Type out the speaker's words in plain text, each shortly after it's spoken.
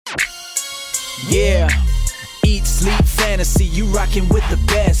Yeah, eat, sleep, fantasy, you rockin' with the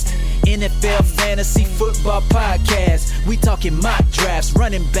best. NFL Fantasy Football Podcast. We talking mock drafts,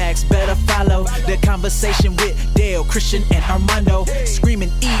 running backs, better follow the conversation with Dale, Christian, and Armando.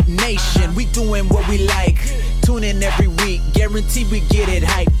 Screaming Eat Nation, we doing what we like. Tune in every week, guarantee we get it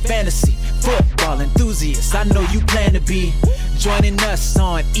hype. Fantasy football enthusiasts, I know you plan to be joining us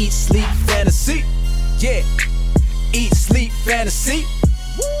on Eat, Sleep, Fantasy. Yeah, Eat, Sleep, Fantasy.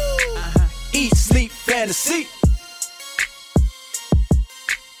 Eat, Sleep, Fantasy.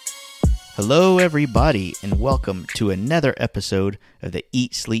 Hello, everybody, and welcome to another episode of the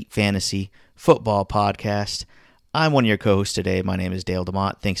Eat, Sleep, Fantasy Football Podcast. I'm one of your co-hosts today. My name is Dale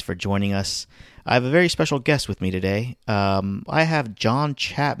DeMott. Thanks for joining us. I have a very special guest with me today. I have John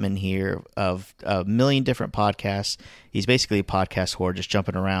Chapman here of a million different podcasts. He's basically a podcast whore, just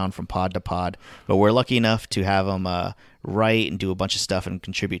jumping around from pod to pod. But we're lucky enough to have him write and do a bunch of stuff and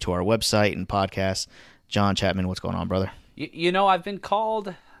contribute to our website and podcast. John Chapman, what's going on, brother? You know, I've been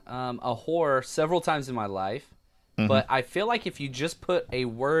called a whore several times in my life, but I feel like if you just put a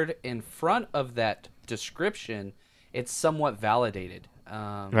word in front of that description, it's somewhat validated.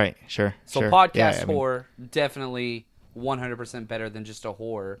 Right, sure. So sure. podcast whore, definitely 100% better than just a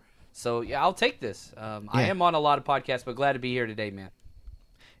whore. So yeah, I'll take this. I am on a lot of podcasts, but glad to be here today, man.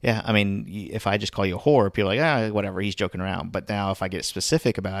 Yeah, I mean, if I just call you a whore, people are like, whatever, he's joking around. But now if I get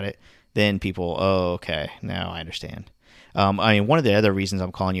specific about it, then people, okay, now I understand. I mean, one of the other reasons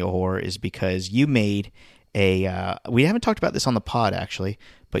I'm calling you a whore is because you made we haven't talked about this on the pod, actually,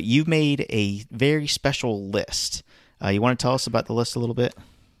 but you made a very special list. You want to tell us about the list a little bit?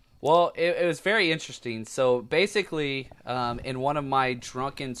 Well, it was very interesting. So basically, in one of my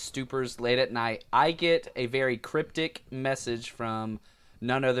drunken stupors late at night, I get a very cryptic message from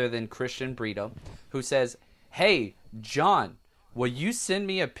none other than Christian Brito, who says, "Hey, John, will you send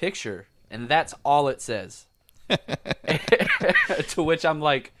me a picture?" And that's all it says. To which I'm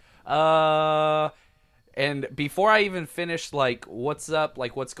like, and before I even finished, like, what's up,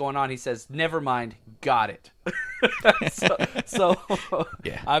 like, what's going on, he says, "Never mind, got it." so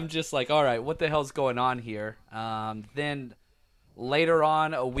yeah. I'm just like, all right, what the hell's going on here? Then later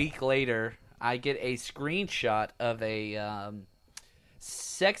on, a week later, I get a screenshot of a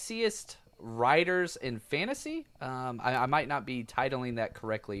sexiest writers in fantasy. I might not be titling that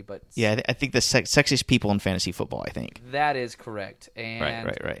correctly, but yeah, I think the sexiest people in fantasy football, I think. That is correct. And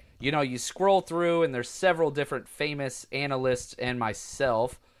right. You know, you scroll through and there's several different famous analysts and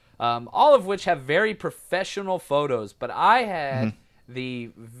myself, all of which have very professional photos, but I had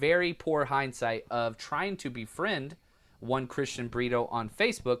the very poor hindsight of trying to befriend one Christian Brito on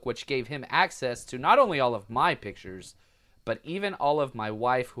Facebook, which gave him access to not only all of my pictures, but even all of my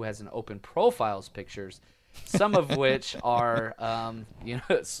wife, who has an open profiles pictures, some of which are,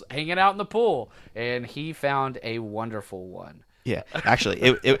 hanging out in the pool. And he found a wonderful one. Yeah, actually,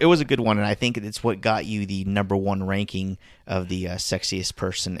 it was a good one, and I think it's what got you the number one ranking of the sexiest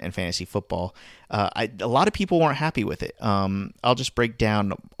person in fantasy football. A lot of people weren't happy with it. I'll just break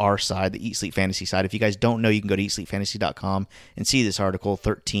down our side, the Eat Sleep Fantasy side. If you guys don't know, you can go to eatsleepfantasy.com and see this article,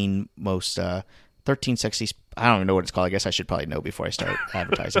 13 sexiest. I don't even know what it's called. I guess I should probably know before I start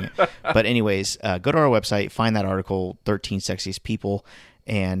advertising it. But anyways, go to our website, find that article, 13 sexiest people.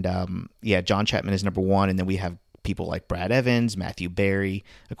 And John Chapman is number one. And then we have people like Brad Evans, Matthew Berry.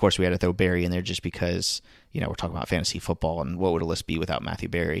 Of course, we had to throw Berry in there just because, we're talking about fantasy football and what would a list be without Matthew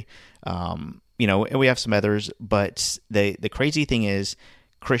Berry? And we have some others. But the crazy thing is,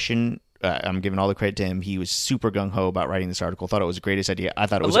 Christian, I'm giving all the credit to him. He was super gung-ho about writing this article. Thought it was the greatest idea. I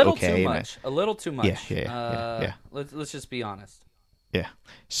thought it was okay. A little too much. Yeah. Let's just be honest. Yeah.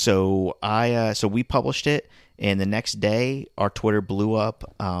 So we published it, and the next day our Twitter blew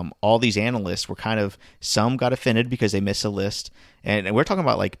up. All these analysts were some got offended because they missed a list, and we're talking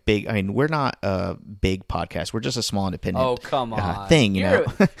about like big. I mean, we're not a big podcast. We're just a small independent. Oh, come on, thing.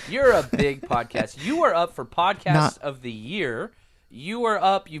 You're a big podcast. You are up for podcast of the year. You are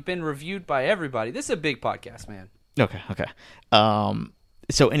up. You've been reviewed by everybody. This is a big podcast, man. Okay.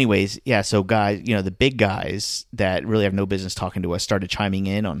 So anyways, so guys, the big guys that really have no business talking to us started chiming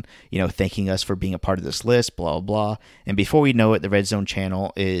in on, thanking us for being a part of this list, blah, blah. And before we know it, the Red Zone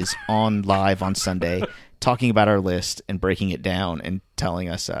channel is on live on Sunday talking about our list and breaking it down and telling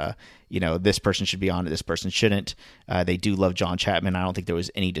us, this person should be on it, this person shouldn't. They do love John Chapman. I don't think there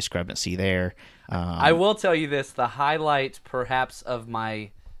was any discrepancy there. I will tell you this, the highlight perhaps of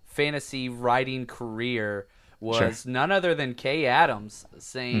my fantasy writing career was none other than Kay Adams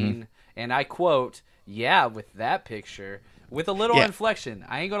saying, and I quote, "Yeah, with that picture," with a little inflection.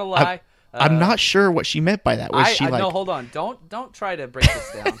 I ain't gonna lie. I'm not sure what she meant by that. Was she like? No, hold on. Don't try to break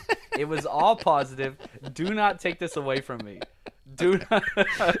this down. It was all positive. Do not take this away from me. Do not.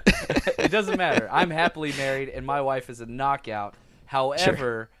 It doesn't matter. I'm happily married, and my wife is a knockout. However,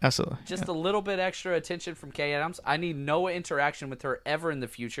 Sure. Absolutely. just a little bit extra attention from Kay Adams. I need no interaction with her ever in the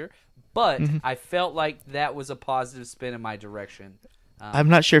future, but I felt like that was a positive spin in my direction. I'm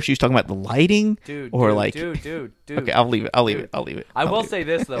not sure if she was talking about the lighting Dude. Okay, I'll leave it. I will say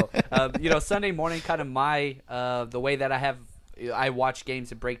this though, Sunday morning, kind of my the way that I watch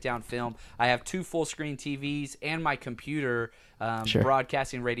games and break down film. I have 2 full screen TVs and my computer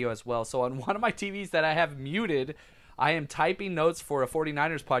broadcasting radio as well. So on one of my TVs that I have muted, I am typing notes for a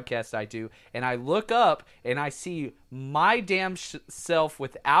 49ers podcast I do, and I look up and I see my damn self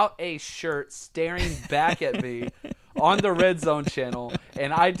without a shirt staring back at me on the Red Zone channel,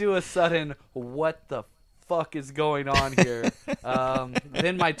 and I do a sudden, what the fuck is going on here?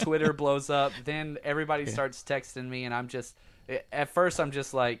 Then my Twitter blows up, then everybody starts texting me, and at first I'm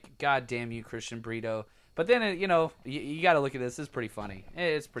just like, God damn you, Christian Brito. But then, you got to look at this. It's pretty funny.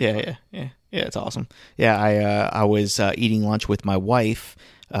 It's pretty funny. Yeah, it's awesome. Yeah, I was eating lunch with my wife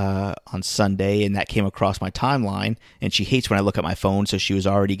on Sunday, and that came across my timeline, and she hates when I look at my phone, so she was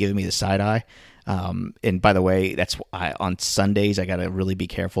already giving me the side eye. And by the way, that's why on Sundays I got to really be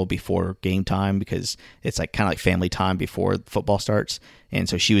careful before game time, because it's like kind of like family time before football starts. And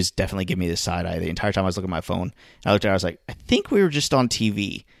so she was definitely giving me the side eye the entire time I was looking at my phone. And I looked at her, I was like, I think we were just on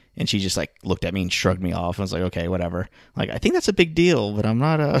TV. And she just like looked at me and shrugged me off. I was like, okay, whatever. Like, I think that's a big deal, but I'm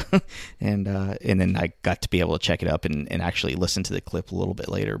not and then I got to be able to check it up and actually listen to the clip a little bit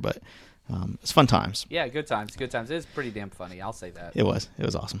later. But it's fun times. Yeah, good times. It's pretty damn funny. I'll say that. It was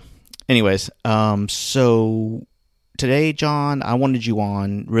awesome. Anyways, so today, John, I wanted you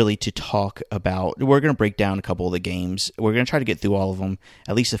on really to talk about, we're going to break down a couple of the games. We're going to try to get through all of them,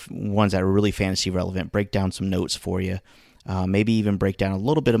 at least the ones that are really fantasy relevant, break down some notes for you. Maybe even break down a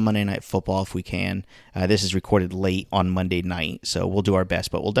little bit of Monday Night Football if we can. This is recorded late on Monday night, so we'll do our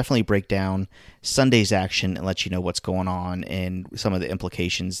best. But we'll definitely break down Sunday's action and let you know what's going on and some of the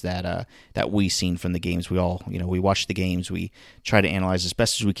implications that we've seen from the games. We all, we watch the games. We try to analyze as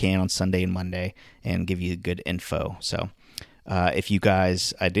best as we can on Sunday and Monday and give you good info. So if you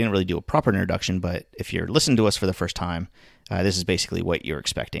guys, I didn't really do a proper introduction, but if you're listening to us for the first time, this is basically what you're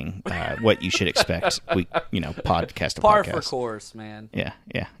expecting, what you should expect. Podcast to Par podcast. for course, man.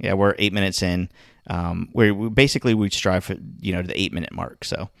 Yeah. We're 8 minutes in. We strive for the 8-minute mark.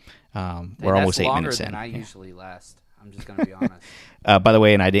 So we're almost 8 minutes in. Than I usually last. I'm just gonna be honest. By the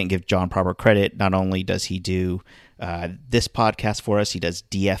way, and I didn't give John proper credit. Not only does he do this podcast for us, he does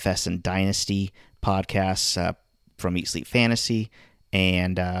DFS and Dynasty podcasts from Eat Sleep Fantasy.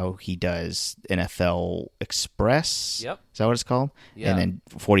 And he does NFL Express. Yep. Is that what it's called? Yeah. And then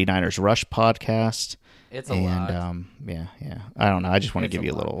 49ers Rush podcast. It's a lot. Yeah. I don't know. I just want to give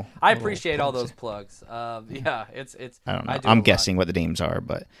you a little. I appreciate all those plugs. It's. I don't know. I'm guessing what the names are,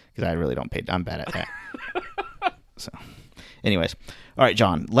 but because I really don't pay. I'm bad at that. So, anyways, all right,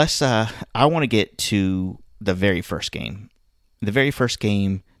 John. Let's. I want to get to the very first game. The very first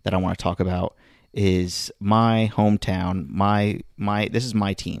game that I want to talk about is my hometown. This is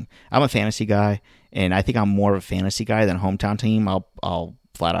my team. I'm a fantasy guy, and I think I'm more of a fantasy guy than a hometown team. I'll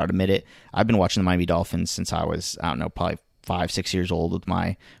flat out admit it. I've been watching the Miami Dolphins since I was, I don't know, probably 5-6 years old with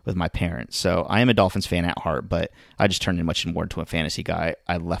my parents. So I am a Dolphins fan at heart, but I just turned much more into a fantasy guy.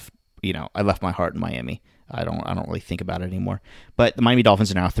 I left my heart in Miami. I don't really think about it anymore. But the Miami Dolphins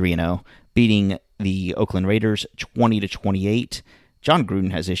are now 3-0, beating the Oakland Raiders 20-28. John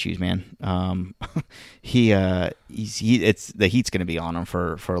Gruden has issues, man. The heat's going to be on him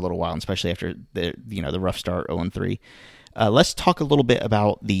for a little while, especially after the rough start 0-3. Let's talk a little bit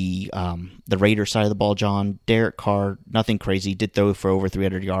about the Raiders side of the ball, John. Derek Carr, nothing crazy, did throw for over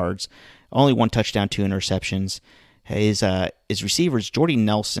 300 yards, only 1 touchdown, 2 interceptions. His receivers, Jordy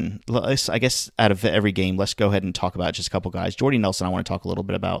Nelson. I guess out of every game, let's go ahead and talk about just a couple guys. Jordy Nelson, I want to talk a little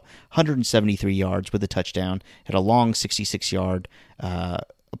bit about. 173 yards with a touchdown. Had a long 66-yard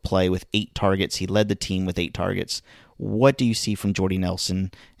play with 8 targets. He led the team with 8 targets. What do you see from Jordy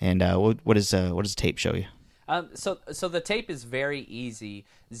Nelson, and what does the tape show you? So the tape is very easy.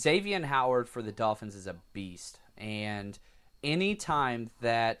 Xavier Howard for the Dolphins is a beast, and any time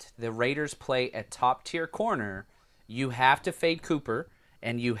that the Raiders play a top-tier corner, you have to fade Cooper,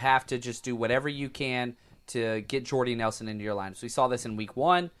 and you have to just do whatever you can to get Jordy Nelson into your line. So we saw this in Week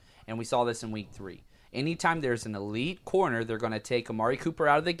 1, and we saw this in Week 3. Anytime there's an elite corner, they're going to take Amari Cooper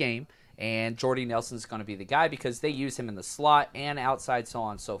out of the game, and Jordy Nelson's going to be the guy because they use him in the slot and outside, so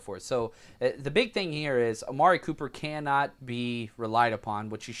on and so forth. So the big thing here is Amari Cooper cannot be relied upon,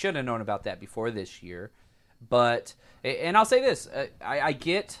 which you should have known about that before this year. But, and I'll say this, I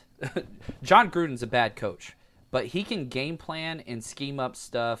get John Gruden's a bad coach, but he can game plan and scheme up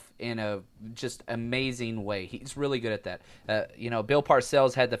stuff in a just amazing way. He's really good at that. Bill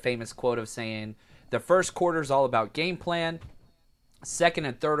Parcells had the famous quote of saying, the first quarter is all about game plan, second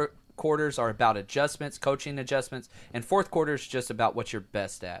and third quarters are about adjustments, coaching adjustments, and fourth quarter is just about what you're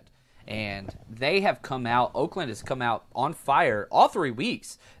best at. And they have come out, Oakland has come out on fire all 3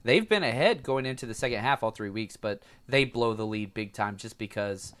 weeks. They've been ahead going into the second half all 3 weeks, but they blow the lead big time just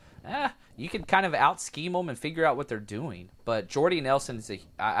because you can kind of out-scheme them and figure out what they're doing. But Jordy Nelson,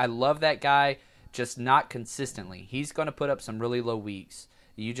 I love that guy, just not consistently. He's going to put up some really low weeks.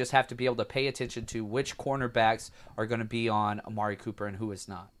 You just have to be able to pay attention to which cornerbacks are going to be on Amari Cooper and who is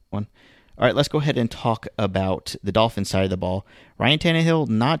not. All right, let's go ahead and talk about the Dolphins side of the ball. Ryan Tannehill,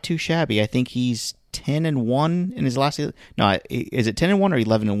 not too shabby. I think he's 10-1 in his last. No, is it 10-1 or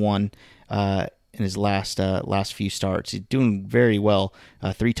 11-1 in his last few starts? He's doing very well.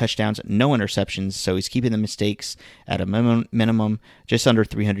 3 touchdowns, no interceptions, so he's keeping the mistakes at a minimum. Just under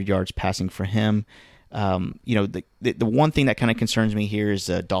 300 yards passing for him. The one thing that kind of concerns me here is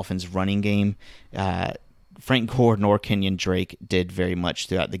the Dolphins' running game. Frank Gore nor Kenyon Drake did very much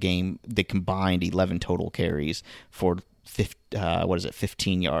throughout the game. They combined 11 total carries for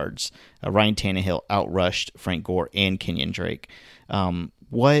 15 yards. Ryan Tannehill outrushed Frank Gore and Kenyon Drake.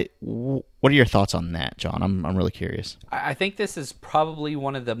 What are your thoughts on that, John? I'm really curious. I think this is probably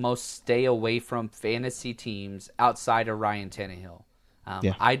one of the most stay away from fantasy teams outside of Ryan Tannehill.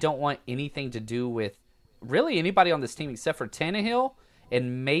 I don't want anything to do with really anybody on this team except for Tannehill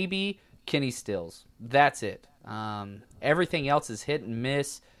and maybe Kenny Stills. That's it. Everything else is hit and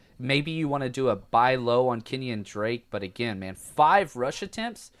miss. Maybe you want to do a buy low on Kenyon Drake, but again, man, 5 rush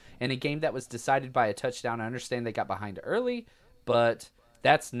attempts in a game that was decided by a touchdown. I understand they got behind early, but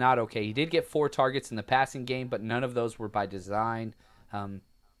that's not okay. He did get 4 targets in the passing game, but none of those were by design.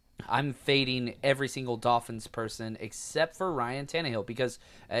 I'm fading every single Dolphins person except for Ryan Tannehill because,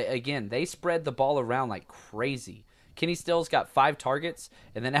 again, they spread the ball around like crazy. Kenny Stills got 5 targets,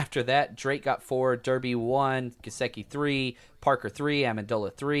 and then after that, Drake got 4, Derby 1, Gesicki 3, Parker 3,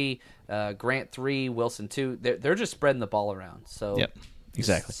 Amendola 3, Grant 3, Wilson 2. They're just spreading the ball around. So yep,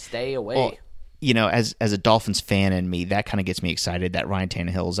 exactly. Stay away. Well, as a Dolphins fan in me, that kind of gets me excited that Ryan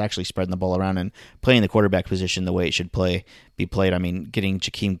Tannehill is actually spreading the ball around and playing the quarterback position the way it should be played. I mean, getting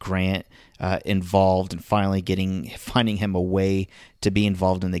Jakeem Grant involved and finally finding him a way to be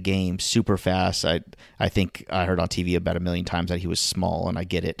involved in the game super fast. I think I heard on TV about 1 million times that he was small, and I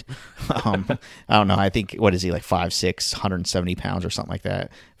get it. I don't know. I think, what is he, like 5'6", 170 pounds or something like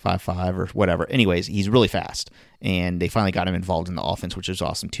that, 5'5", or whatever. Anyways, he's really fast, and they finally got him involved in the offense, which is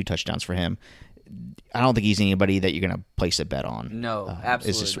awesome. 2 touchdowns for him. I don't think he's anybody that you're going to place a bet on. No,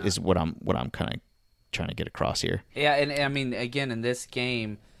 absolutely is what I'm kind of trying to get across here. Yeah, and I mean, again, in this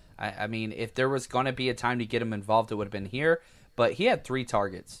game, I mean, if there was going to be a time to get him involved, it would have been here. But he had 3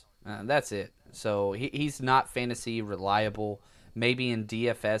 targets. That's it. So he's not fantasy reliable. Maybe in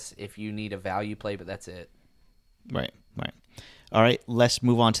DFS if you need a value play, but that's it. Right. All right, let's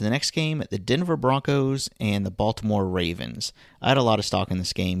move on to the next game, the Denver Broncos and the Baltimore Ravens. I had a lot of stock in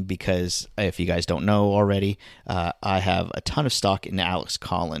this game because, if you guys don't know already, I have a ton of stock in Alex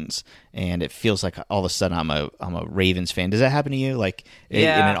Collins, and it feels like all of a sudden I'm a Ravens fan. Does that happen to you? Like in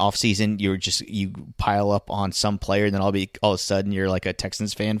an off season, you pile up on some player, and then all of a sudden you're like a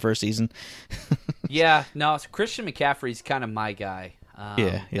Texans fan for a season. Yeah, no, Christian McCaffrey's kind of my guy.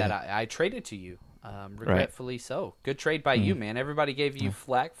 Yeah. That I traded to you. Regretfully so. Good trade by you, man. Everybody gave you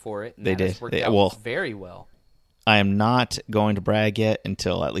flack for it. And they did. Worked out very well. I am not going to brag yet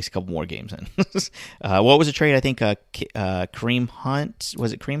until at least a couple more games in. What was the trade? I think Kareem Hunt.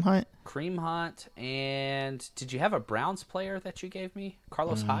 Was it Kareem Hunt? Kareem Hunt. And did you have a Browns player that you gave me?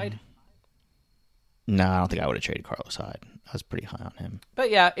 Carlos Hyde? No, I don't think I would have traded Carlos Hyde. I was pretty high on him. But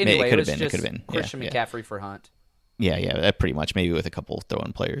yeah, anyway, it was been. just It could have been. Christian McCaffrey for Hunt. Yeah, that pretty much, maybe with a couple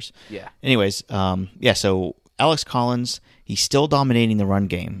throw-in players. Yeah. Anyways, so Alex Collins, he's still dominating the run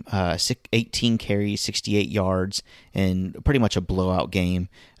game. 18 carries, 68 yards, and pretty much a blowout game.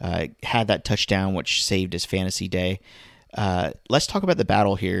 Had that touchdown, which saved his fantasy day. Let's talk about the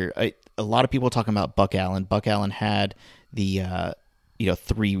battle here. A lot of people talking about Buck Allen. Buck Allen had the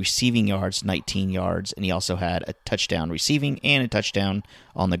 3 receiving yards, 19 yards, and he also had a touchdown receiving and a touchdown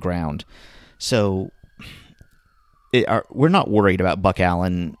on the ground. So we're not worried about Buck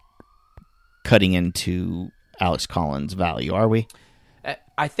Allen cutting into Alex Collins' value, are we?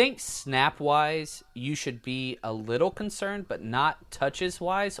 I think snap-wise, you should be a little concerned, but not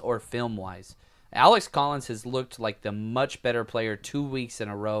touches-wise or film-wise. Alex Collins has looked like the much better player 2 weeks in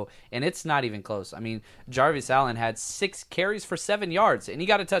a row, and it's not even close. I mean, Jarvis Allen had 6 carries for 7 yards, and he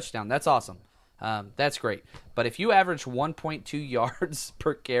got a touchdown. That's awesome. That's great. But if you average 1.2 yards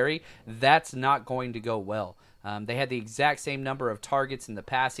per carry, that's not going to go well. They had the exact same number of targets in the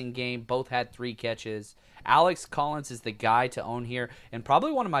passing game. Both had 3 catches. Alex Collins is the guy to own here, and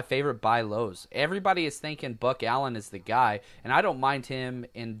probably one of my favorite buy lows. Everybody is thinking Buck Allen is the guy, and I don't mind him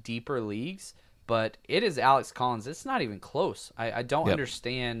in deeper leagues, but it is Alex Collins. It's not even close. I don't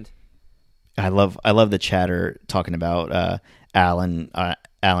understand. I love the chatter talking about Allen,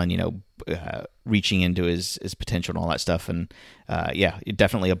 reaching into his potential and all that stuff. And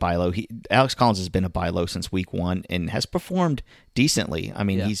definitely a buy low. Alex Collins has been a buy low since week 1 and has performed decently. I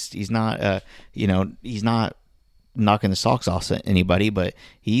mean, he's not he's not knocking the socks off anybody, but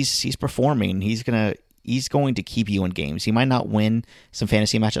he's performing. He's going to keep you in games. He might not win some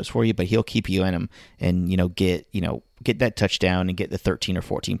fantasy matchups for you, but he'll keep you in them and get that touchdown and get the 13 or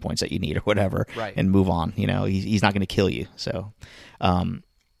 14 points that you need or whatever, right, and move on. He's not going to kill you. So,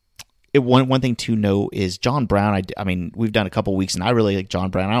 one thing to know is John Brown. I mean, we've done a couple weeks, and I really like John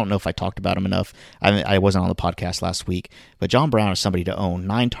Brown. I don't know if I talked about him enough. I wasn't on the podcast last week, but John Brown is somebody to own.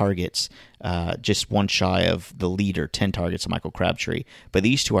 9 targets, just one shy of the leader, 10 targets of Michael Crabtree. But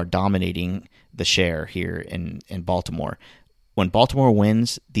these two are dominating the share here in Baltimore. When Baltimore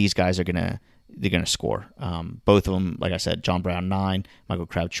wins, these guys are gonna score. Both of them, like I said, John Brown 9, Michael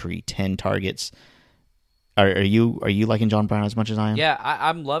Crabtree 10 targets. Are you liking John Brown as much as I am? Yeah,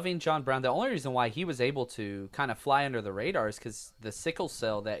 I'm loving John Brown. The only reason why he was able to kind of fly under the radar is because the sickle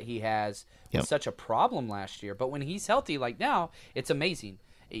cell that he has was such a problem last year. But when he's healthy, like now, it's amazing.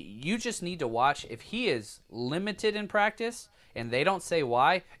 You just need to watch. If he is limited in practice and they don't say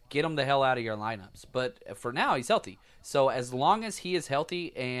why, get him the hell out of your lineups. But for now, he's healthy. So as long as he is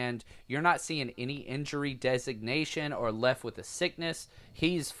healthy and you're not seeing any injury designation or left with a sickness,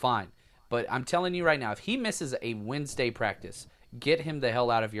 he's fine. But I'm telling you right now, if he misses a Wednesday practice, get him the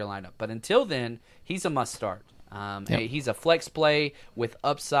hell out of your lineup. But until then, he's a must start. He's a flex play with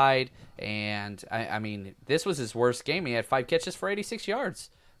upside. And, I mean, this was his worst game. He had 5 catches for 86 yards.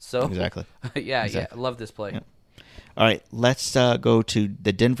 So, exactly. Yeah, I love this play. Yep. All right, let's go to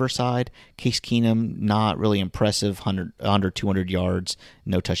the Denver side. Case Keenum, not really impressive, under 200 yards,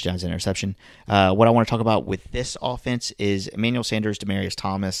 no touchdowns, interception. What I want to talk about with this offense is Emmanuel Sanders, Demaryius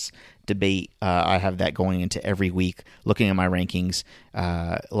Thomas debate. I have that going into every week. Looking at my rankings,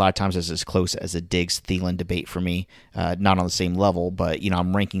 a lot of times it's as close as a Diggs-Thielen debate for me. Not on the same level, but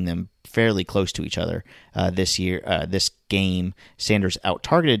I'm ranking them fairly close to each other this year. This game, Sanders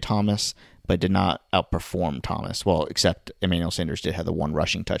out-targeted Thomas, but did not outperform Thomas. Well, except Emmanuel Sanders did have the 1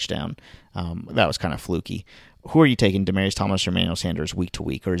 rushing touchdown. That was kind of fluky. Who are you taking, Demaryius Thomas or Emmanuel Sanders week to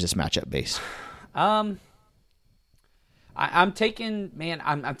week, or is this matchup based? I'm taking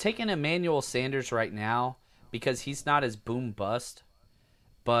Emmanuel Sanders right now because he's not as boom bust.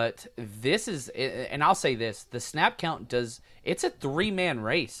 But this is, and I'll say this, the snap count it's a 3-man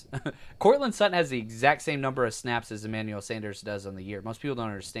race. Cortland Sutton has the exact same number of snaps as Emmanuel Sanders does on the year. Most people don't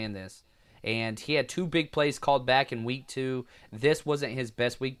understand this. And he had 2 big plays called back in week 2. This wasn't his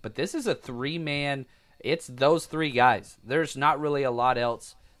best week, but this is a 3-man. It's those 3 guys. There's not really a lot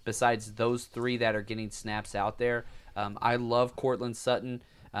else besides those 3 that are getting snaps out there. I love Cortland Sutton.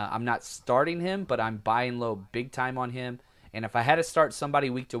 I'm not starting him, but I'm buying low big time on him. And if I had to start somebody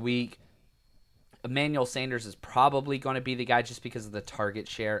week to week, Emmanuel Sanders is probably going to be the guy just because of the target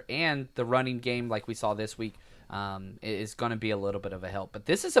share and the running game like we saw this week. Is going to be a little bit of a help. But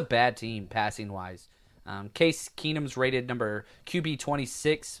this is a bad team passing-wise. Case Keenum's rated number QB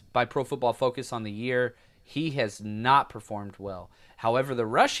 26 by Pro Football Focus on the year. He has not performed well. However, the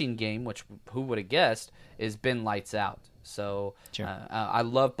rushing game, which who would have guessed, has been lights out. So sure. I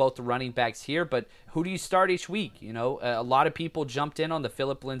love both the running backs here, but who do you start each week? A lot of people jumped in on the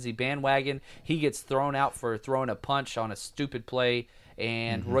Phillip Lindsay bandwagon. He gets thrown out for throwing a punch on a stupid play.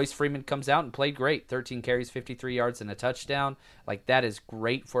 And Royce Freeman comes out and played great. 13 carries, 53 yards, and a touchdown. Like, that is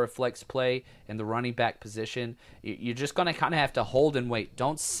great for a flex play in the running back position. You're just going to kind of have to hold and wait.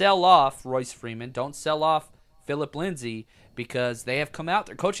 Don't sell off Royce Freeman. Don't sell off Phillip Lindsay because they have come out,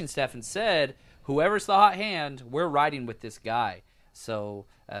 their coaching staff, and said, whoever's the hot hand, we're riding with this guy. So,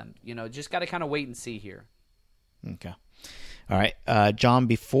 just got to kind of wait and see here. Okay. All right. John,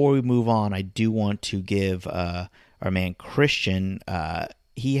 before we move on, I do want to give our man Christian,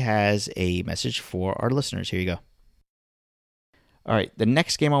 he has a message for our listeners. Here you go. All right, the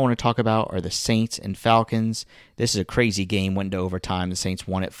next game I want to talk about are the Saints and Falcons. This is a crazy game, went into overtime. The Saints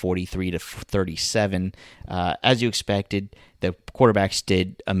won it 43-37. As you expected, the quarterbacks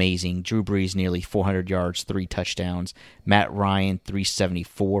did amazing. Drew Brees nearly 400 yards, 3 touchdowns. Matt Ryan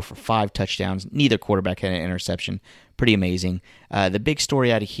 374 for 5 touchdowns. Neither quarterback had an interception. Pretty amazing. The big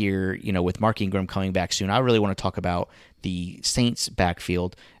story out of here, with Mark Ingram coming back soon, I really want to talk about the Saints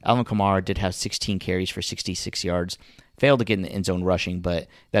backfield. Alvin Kamara did have 16 carries for 66 yards. Failed to get in the end zone rushing, but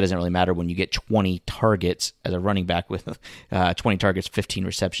that doesn't really matter when you get 20 targets as a running back with 20 targets, 15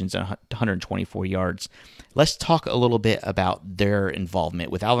 receptions, and 124 yards. Let's talk a little bit about their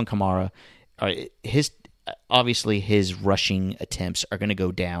involvement with Alvin Kamara. Obviously, his rushing attempts are going to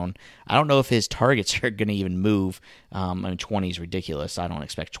go down. I don't know if his targets are going to even move. 20 is ridiculous. I don't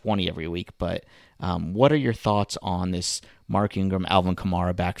expect 20 every week, but what are your thoughts on this Mark Ingram, Alvin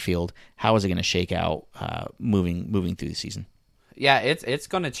Kamara backfield? How is it going to shake out moving through the season? Yeah, it's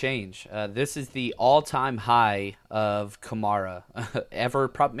going to change. This is the all-time high of Kamara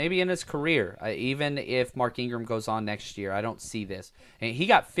ever, maybe in his career. Even if Mark Ingram goes on next year, I don't see this. And he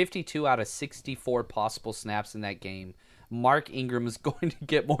got 52 out of 64 possible snaps in that game. Mark Ingram is going to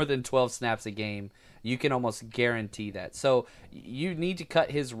get more than 12 snaps a game. You can almost guarantee that. So you need to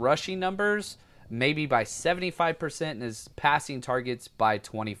cut his rushing numbers maybe by 75% and his passing targets by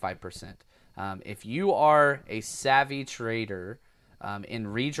 25%. If you are a savvy trader in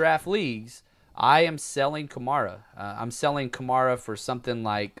redraft leagues, I am selling Kamara. I'm selling Kamara for something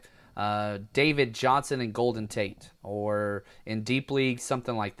like David Johnson and Golden Tate, or in deep leagues,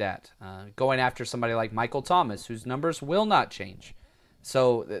 something like that. Going after somebody like Michael Thomas, whose numbers will not change.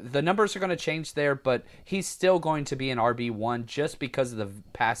 So the numbers are going to change there, but he's still going to be an RB1 just because of the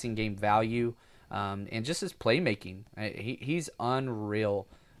passing game value and just his playmaking. He's unreal.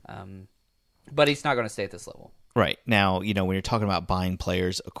 But he's not going to stay at this level. Right. Now, when you're talking about buying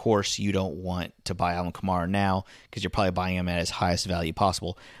players, of course, you don't want to buy Alvin Kamara now because you're probably buying him at his highest value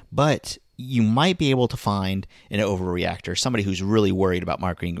possible. But you might be able to find an overreactor, somebody who's really worried about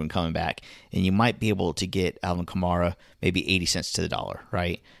Mark Ingram coming back, and you might be able to get Alvin Kamara maybe 80 cents to the dollar,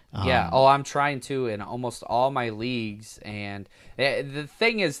 right? Yeah. I'm trying to in almost all my leagues. And the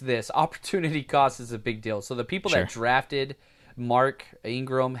thing is this, opportunity cost is a big deal. So the people that drafted Mark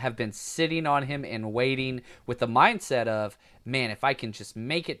Ingram have been sitting on him and waiting with the mindset of, man, if I can just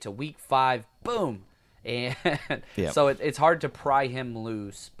make it to week 5, boom. And so it's hard to pry him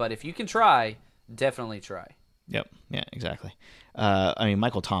loose. But if you can try, definitely try. Yep. Yeah, exactly.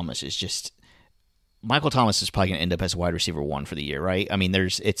 Michael Thomas is probably going to end up as wide receiver 1 for the year, right? I mean,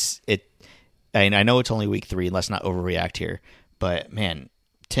 I know it's only week 3, let's not overreact here, but man,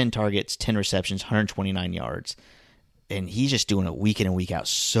 10 targets, 10 receptions, 129 yards. And he's just doing it week in and week out,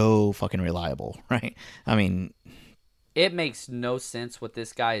 so fucking reliable, right? I mean, it makes no sense what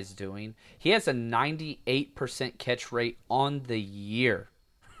this guy is doing. He has a 98% catch rate on the year.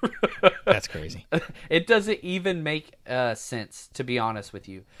 That's crazy. It doesn't even make sense, to be honest with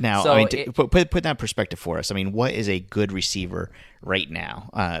you. Now, so put that in perspective for us. I mean, what is a good receiver right now?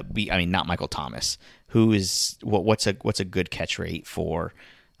 Not Michael Thomas. What's a good catch rate for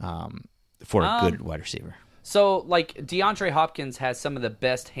a good wide receiver? So, like, DeAndre Hopkins has some of the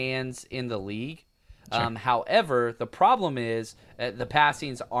best hands in the league. Sure. However, the problem is the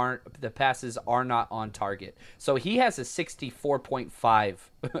passes are not on target. So he has a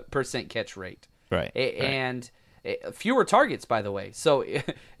 64.5% catch rate. Right. And fewer targets, by the way. So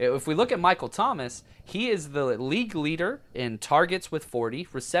if we look at Michael Thomas, he is the league leader in targets with 40,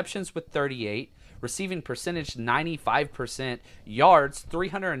 receptions with 38, receiving percentage 95%, yards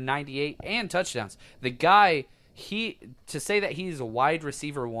 398, and touchdowns. The guy, to say that he's a wide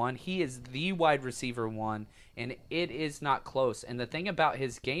receiver 1, he is the wide receiver 1, and it is not close. And the thing about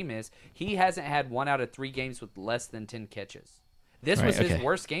his game is he hasn't had 1 out of 3 games with less than 10 catches. This was his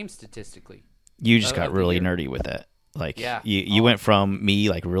worst game statistically. You just got really nerdy with that. Like, you went from me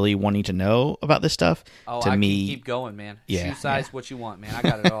like really wanting to know about this stuff to me. Can keep going, man. Shoe size, what you want, man. I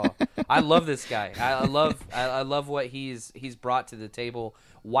got it all. I love this guy. I love what he's brought to the table.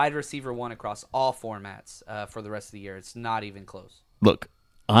 Wide receiver 1 across all formats for the rest of the year. It's not even close. Look,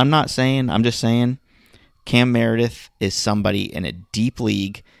 I'm just saying Cam Meredith is somebody in a deep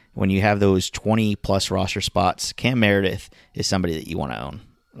league. When you have those 20 plus roster spots, Cam Meredith is somebody that you want to own.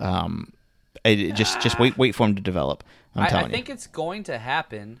 Just wait for him to develop. I think it's going to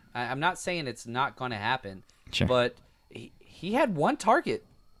happen. I'm not saying it's not going to happen. Sure. But he had 1 target.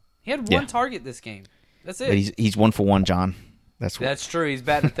 He had one target this game. That's it. But he's 1 for 1, John. That's true. He's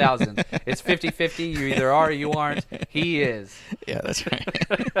batting 1,000. It's 50-50. You either are or you aren't. He is. Yeah, that's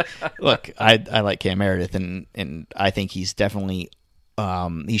right. Look, I like Cam Meredith, and I think he's definitely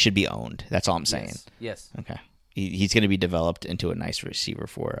he should be owned. That's all I'm saying. Yes. Okay. He's going to be developed into a nice receiver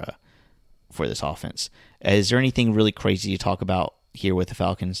for this offense. Is there anything really crazy to talk about here with the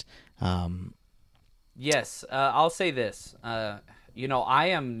Falcons? Yes. I'll say this. I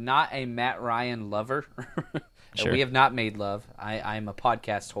am not a Matt Ryan lover. Sure. We have not made love. I'm a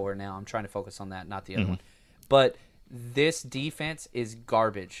podcast whore now. I'm trying to focus on that, not the other one. But this defense is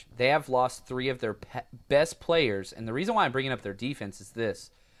garbage. They have lost 3 of their best players. And the reason why I'm bringing up their defense is this.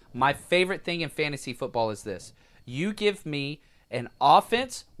 My favorite thing in fantasy football is this. You give me an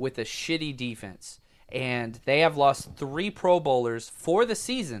offense with a shitty defense. And they have lost 3 Pro Bowlers for the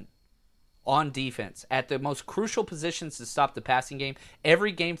season on defense at the most crucial positions to stop the passing game.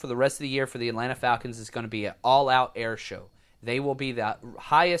 Every game for the rest of the year for the Atlanta Falcons is going to be an all-out air show. They will be the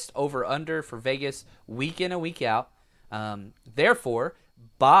highest over-under for Vegas week in and week out. Therefore,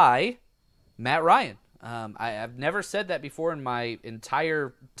 buy Matt Ryan. I've never said that before in my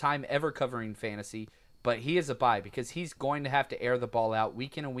entire time ever covering fantasy, but he is a buy because he's going to have to air the ball out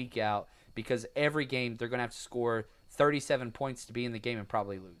week in and week out because every game they're going to have to score 37 points to be in the game and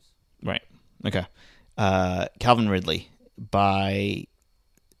probably lose. Right. Okay. Calvin Ridley, buy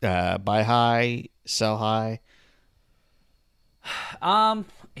high, sell high.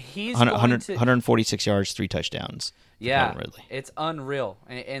 He's 146 yards, 3 touchdowns. Yeah, it's unreal.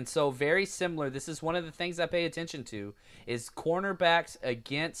 And so very similar. This is one of the things I pay attention to is cornerbacks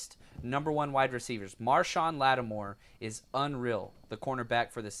against number 1 wide receivers. Marshawn Lattimore is unreal, the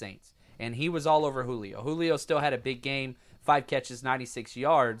cornerback for the Saints. And he was all over Julio. Julio still had a big game, 5 catches, 96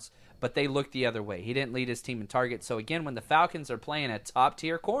 yards, but they looked the other way. He didn't lead his team in targets. So, again, when the Falcons are playing a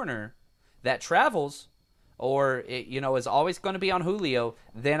top-tier corner that travels or, is always going to be on Julio,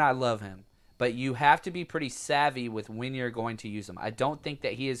 then I love him. But you have to be pretty savvy with when you're going to use him. I don't think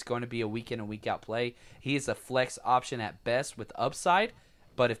that he is going to be a week-in and week-out play. He is a flex option at best with upside.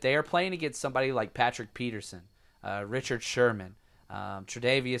 But if they are playing against somebody like Patrick Peterson, Richard Sherman,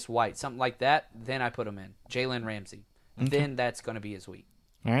 Tre'Davious White, something like that, then I put him in. Jalen Ramsey. Okay. Then that's going to be his week.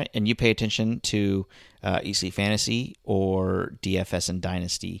 All right, and you pay attention to EC Fantasy or DFS and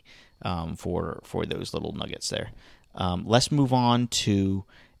Dynasty for those little nuggets there. Let's move on to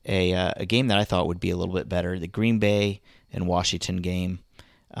a game that I thought would be a little bit better, the Green Bay and Washington game.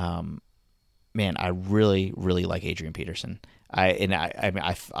 Man, I really, really like Adrian Peterson.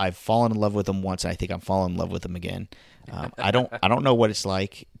 I've fallen in love with him once, and I think I'm falling in love with him again. I don't know what it's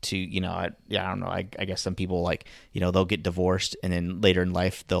like to, I don't know. I guess some people they'll get divorced and then later in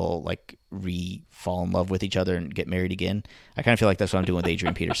life they'll fall in love with each other and get married again. I kind of feel like that's what I'm doing with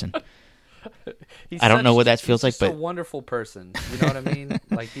Adrian Peterson. I don't know what that feels like, but a wonderful person. You know what I mean?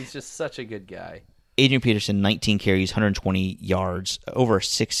 He's just such a good guy. Adrian Peterson, 19 carries, 120 yards, over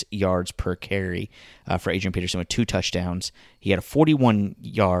 6 yards per carry for Adrian Peterson with 2 touchdowns. He had a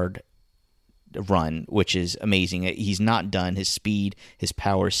 41-yard run, which is amazing. He's not done. His speed, his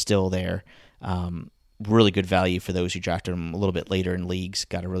power is still there. Really good value for those who drafted him a little bit later in leagues.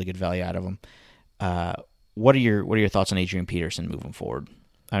 Got a really good value out of him. What are your thoughts on Adrian Peterson moving forward?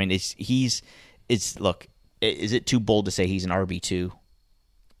 I mean, look, is it too bold to say he's an RB2?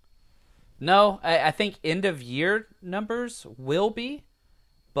 No, I think end-of-year numbers will be,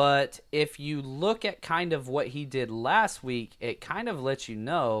 but if you look at kind of what he did last week, it kind of lets you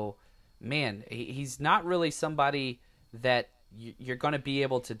know, man, he's not really somebody that you're going to be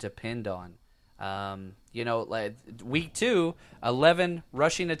able to depend on. Week 2, 11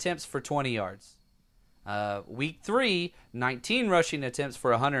 rushing attempts for 20 yards. Week 3, 19 rushing attempts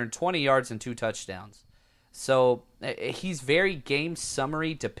for 120 yards and 2 touchdowns. So he's very game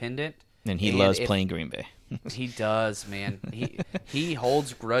summary dependent. And he loves playing Green Bay. He does, man. He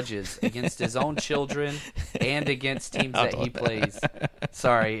holds grudges against his own children and against teams that he plays.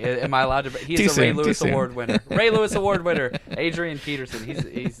 Sorry, am I allowed to? He's a Ray Lewis Award winner. Ray Lewis Award winner, Adrian Peterson.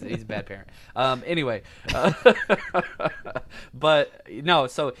 He's a bad parent. Anyway, but no.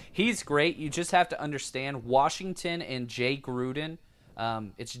 So he's great. You just have to understand Washington and Jay Gruden.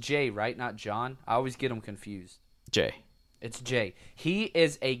 It's Jay, right? Not John. I always get them confused. Jay. It's Jay. He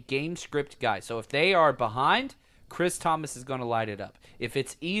is a game script guy. So if they are behind, Chris Thomas is going to light it up. If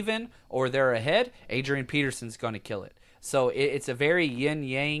it's even or they're ahead, Adrian Peterson's going to kill it. So it's a very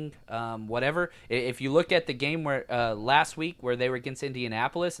yin-yang whatever. If you look at the game where last week where they were against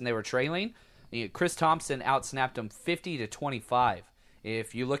Indianapolis and they were trailing, Chris Thompson outsnapped them 50-25.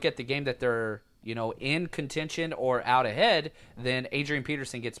 If you look at the game that they're in contention or out ahead, then Adrian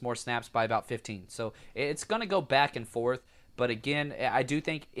Peterson gets more snaps by about 15. So it's going to go back and forth. But again, I do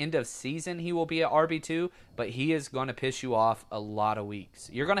think end of season he will be at RB2, but he is going to piss you off a lot of weeks.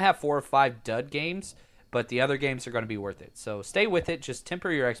 You're going to have 4 or 5 dud games, but the other games are going to be worth it. So stay with it. Just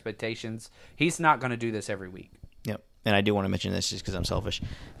temper your expectations. He's not going to do this every week. Yep. And I do want to mention this just because I'm selfish.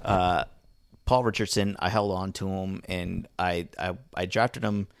 Paul Richardson, I held on to him, and I drafted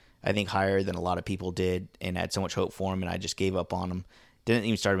him, I think, higher than a lot of people did, and had so much hope for him, and I just gave up on him. Didn't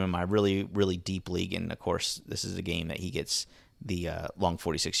even start him in my really, really deep league, and of course, this is a game that he gets the long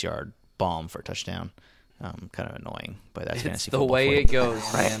 46-yard bomb for a touchdown. Kind of annoying, but that's fantasy football. It's the way it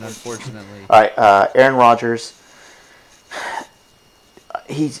goes, man, unfortunately. All right, Aaron Rodgers,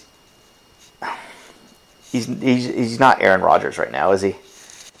 he's not Aaron Rodgers right now, is he?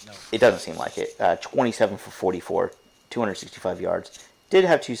 No. It doesn't seem like it. 27 for 44, 265 yards. Did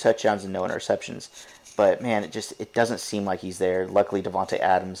have 2 touchdowns and no interceptions. But, man, it doesn't seem like he's there. Luckily, Devontae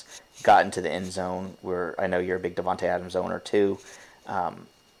Adams got into the end zone, where I know you're a big Devontae Adams owner too.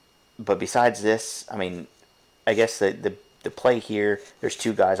 But besides this, I mean, I guess the play here, there's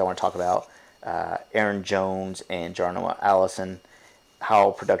 2 guys I want to talk about, Aaron Jones and Jarno Allison.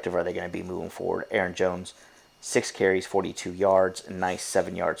 How productive are they going to be moving forward? Aaron Jones, 6 carries, 42 yards, a nice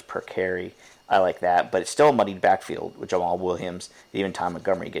 7 yards per carry. I like that, but it's still a muddied backfield with Jamal Williams, even Ty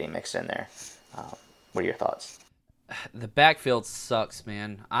Montgomery getting mixed in there. What are your thoughts? The backfield sucks,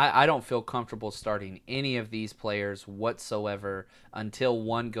 man. I don't feel comfortable starting any of these players whatsoever until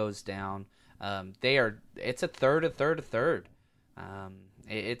one goes down. It's a third.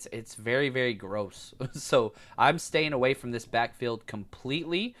 It's very, very gross. So I'm staying away from this backfield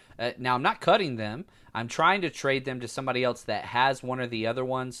completely. Now, I'm not cutting them. I'm trying to trade them to somebody else that has one or the other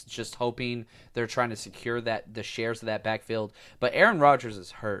ones, just hoping they're trying to secure the shares of that backfield. But Aaron Rodgers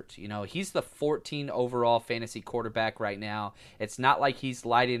is hurt. He's the 14 overall fantasy quarterback right now. It's not like he's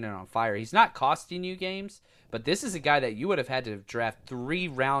lighting it on fire. He's not costing you games, but this is a guy that you would have had to draft 3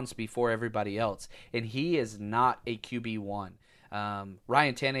 rounds before everybody else, and he is not a QB1.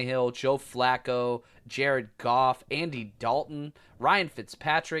 Ryan Tannehill, Joe Flacco, Jared Goff, Andy Dalton, Ryan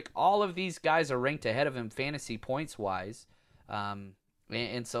Fitzpatrick, all of these guys are ranked ahead of him fantasy points-wise. And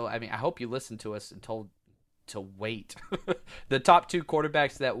so, I mean, I hope you listened to us and told to wait. The top 2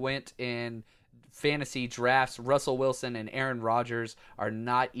 quarterbacks that went in fantasy drafts, Russell Wilson and Aaron Rodgers, are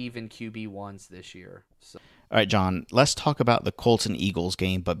not even QB1s this year. So. All right, John, let's talk about the Colts and Eagles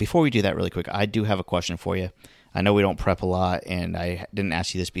game. But before we do that really quick, I do have a question for you. I know we don't prep a lot, and I didn't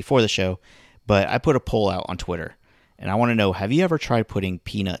ask you this before the show, but I put a poll out on Twitter, and I want to know, have you ever tried putting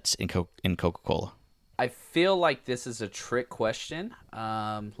peanuts in Coca-Cola? I feel like this is a trick question.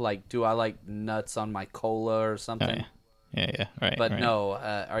 Like, do I like nuts on my cola or something? Oh, yeah, right. But right. no,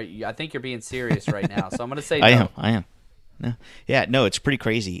 I think you're being serious right now, so I'm going to say no. I am. No. Yeah, no, it's pretty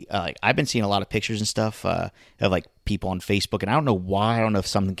crazy. I've been seeing a lot of pictures and stuff of like people on Facebook, and I don't know why. I don't know if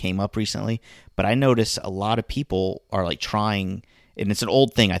something came up recently, but I noticed a lot of people are like trying, and it's an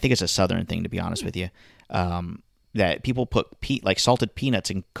old thing. I think it's a Southern thing, to be honest with you. That people put like salted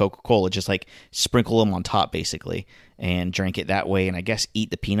peanuts in Coca-Cola, just like sprinkle them on top basically, and drink it that way. And I guess eat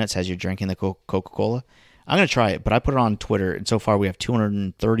the peanuts as you're drinking the Coca-Cola. I'm gonna try it, but I put it on Twitter, and so far we have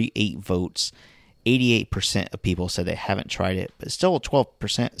 238 votes. 88% of people said they haven't tried it, but still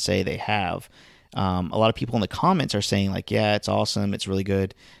 12% say they have. A lot of people in the comments are saying like, yeah, it's awesome, it's really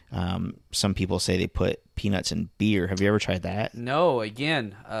good. Some people say they put peanuts in beer. Have you ever tried that? No,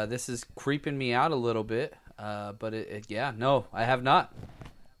 again, this is creeping me out a little bit, but no, I have not.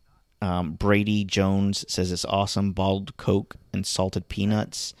 Brady Jones says it's awesome, bottled Coke and salted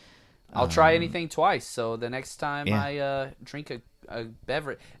peanuts. I'll try anything twice, so the next time yeah. I drink a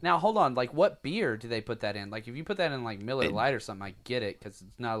beverage. Now, hold on. Like, what beer do they put that in? Like, if you put that in, like, Miller Lite or something, I get it, because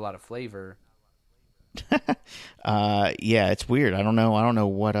it's not a lot of flavor. Yeah, it's weird. I don't know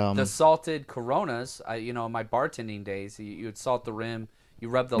what... The salted Coronas, in my bartending days, you would salt the rim, you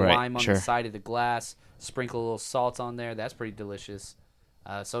rub the lime on the side of the glass, sprinkle a little salt on there. That's pretty delicious.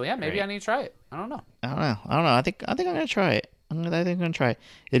 So, yeah, maybe I need to try it. I don't know. I think I'm going to try it. I think I'm going to try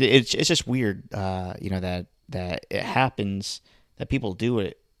it. It's just weird, that it happens... that people do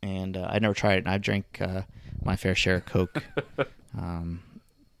it, and I never tried it, and I've drank my fair share of Coke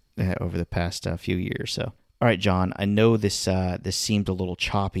over the past few years. So, all right, John, I know this seemed a little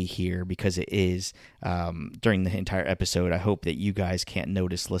choppy here because it is during the entire episode. I hope that you guys can't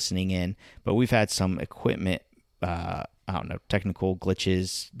notice listening in, but we've had some equipment, technical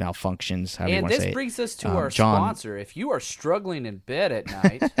glitches, malfunctions, however you want to say it. And this brings us to our sponsor. If you are struggling in bed at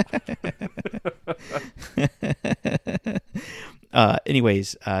night...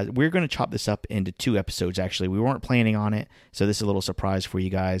 Anyways, we're going to chop this up into 2 episodes, actually. We weren't planning on it, so this is a little surprise for you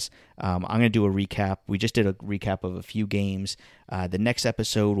guys. I'm going to do a recap. We just did a recap of a few games. The next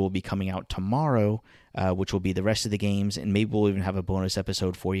episode will be coming out tomorrow, which will be the rest of the games, and maybe we'll even have a bonus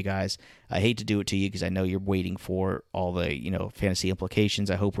episode for you guys. I hate to do it to you because I know you're waiting for all the fantasy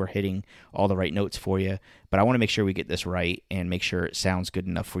implications. I hope we're hitting all the right notes for you, but I want to make sure we get this right and make sure it sounds good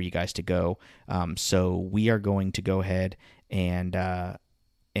enough for you guys to go. So we are going to go ahead and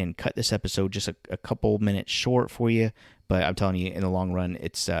cut this episode just a couple minutes short for you. But I'm telling you, in the long run,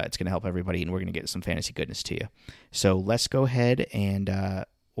 it's going to help everybody, and we're going to get some fantasy goodness to you. So let's go ahead and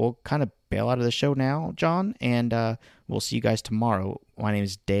we'll kind of bail out of the show now, John, and we'll see you guys tomorrow. My name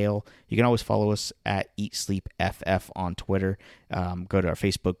is Dale. You can always follow us at Eat Sleep FF on Twitter. Go to our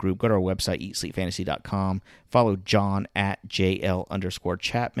Facebook group. Go to our website, eatsleepfantasy.com. Follow John at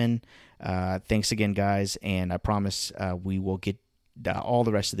JL_Chapman. Thanks again, guys, and I promise we will get all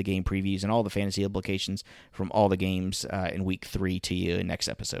the rest of the game previews and all the fantasy implications from all the games in Week 3 to you in next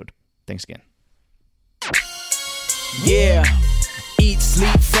episode. Thanks again. Yeah. Eat,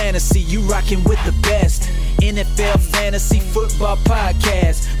 sleep, fantasy, you rockin' with the best. NFL Fantasy Football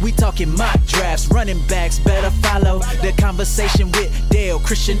Podcast. We talking mock drafts, running backs, better follow the conversation with Dale,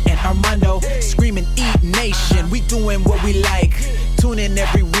 Christian, and Armando. Screaming Eat Nation, we doing what we like. Tune in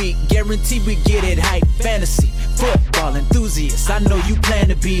every week, guarantee we get it hype. Fantasy, football enthusiasts, I know you plan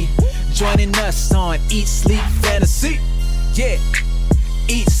to be joining us on Eat, Sleep, Fantasy. Yeah,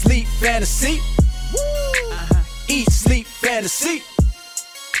 Eat, Sleep, Fantasy. Eat, Sleep, Fantasy.